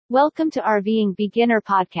Welcome to RVing Beginner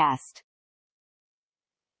Podcast.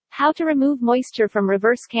 How to remove moisture from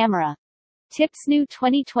reverse camera. Tips new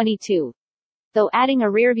 2022. Though adding a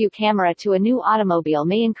rearview camera to a new automobile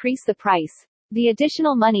may increase the price, the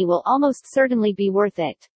additional money will almost certainly be worth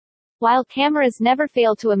it. While cameras never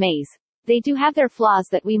fail to amaze, they do have their flaws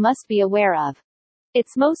that we must be aware of.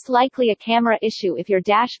 It's most likely a camera issue if your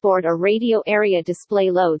dashboard or radio area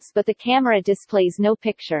display loads but the camera displays no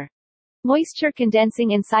picture. Moisture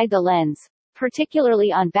condensing inside the lens,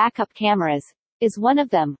 particularly on backup cameras, is one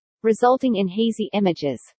of them, resulting in hazy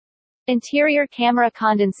images. Interior camera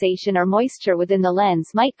condensation or moisture within the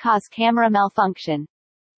lens might cause camera malfunction.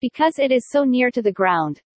 Because it is so near to the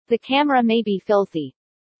ground, the camera may be filthy.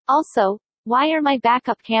 Also, why are my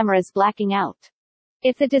backup cameras blacking out?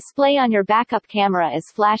 If the display on your backup camera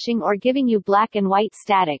is flashing or giving you black and white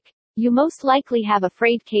static, you most likely have a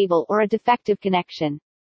frayed cable or a defective connection.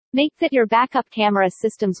 Make that your backup camera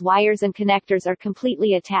system's wires and connectors are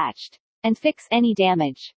completely attached, and fix any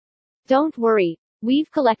damage. Don't worry,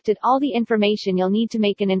 we've collected all the information you'll need to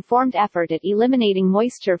make an informed effort at eliminating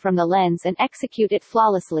moisture from the lens and execute it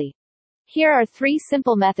flawlessly. Here are 3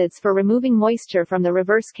 simple methods for removing moisture from the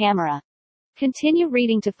reverse camera. Continue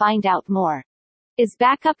reading to find out more. Is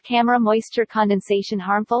backup camera moisture condensation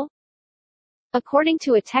harmful? According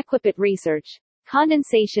to a TechWhipit research,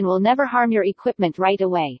 condensation will never harm your equipment right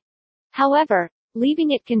away. However,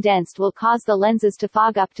 leaving it condensed will cause the lenses to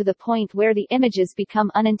fog up to the point where the images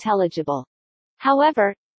become unintelligible.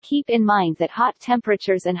 However, keep in mind that hot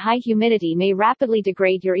temperatures and high humidity may rapidly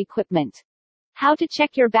degrade your equipment. How to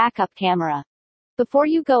check your backup camera. Before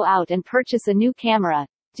you go out and purchase a new camera,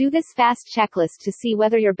 do this fast checklist to see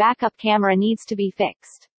whether your backup camera needs to be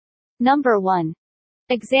fixed. Number 1.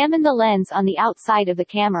 Examine the lens on the outside of the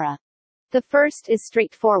camera. The first is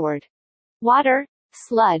straightforward. Water,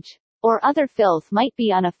 sludge, or other filth might be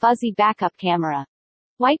on a fuzzy backup camera.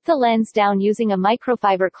 Wipe the lens down using a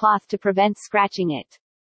microfiber cloth to prevent scratching it.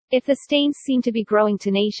 If the stains seem to be growing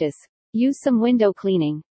tenacious, use some window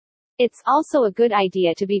cleaning. It's also a good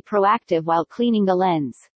idea to be proactive while cleaning the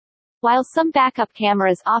lens. While some backup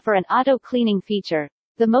cameras offer an auto-cleaning feature,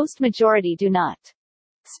 the most majority do not.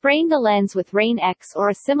 Spraying the lens with Rain-X or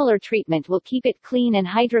a similar treatment will keep it clean and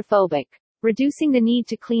hydrophobic, reducing the need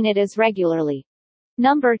to clean it as regularly.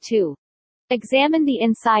 Number 2. Examine the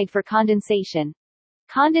inside for condensation.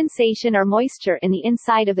 Condensation or moisture in the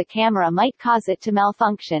inside of the camera might cause it to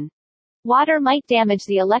malfunction. Water might damage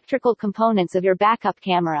the electrical components of your backup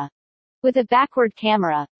camera. With a backward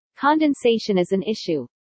camera, condensation is an issue.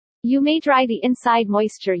 You may dry the inside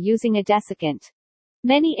moisture using a desiccant.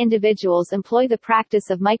 Many individuals employ the practice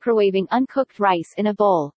of microwaving uncooked rice in a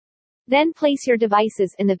bowl. Then place your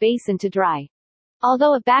devices in the basin to dry.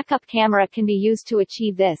 Although a backup camera can be used to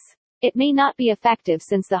achieve this, it may not be effective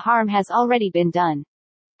since the harm has already been done.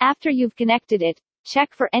 After you've connected it,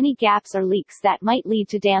 check for any gaps or leaks that might lead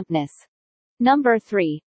to dampness. Number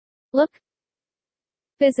 3. Look.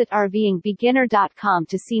 Visit RVingBeginner.com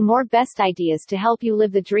to see more best ideas to help you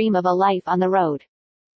live the dream of a life on the road.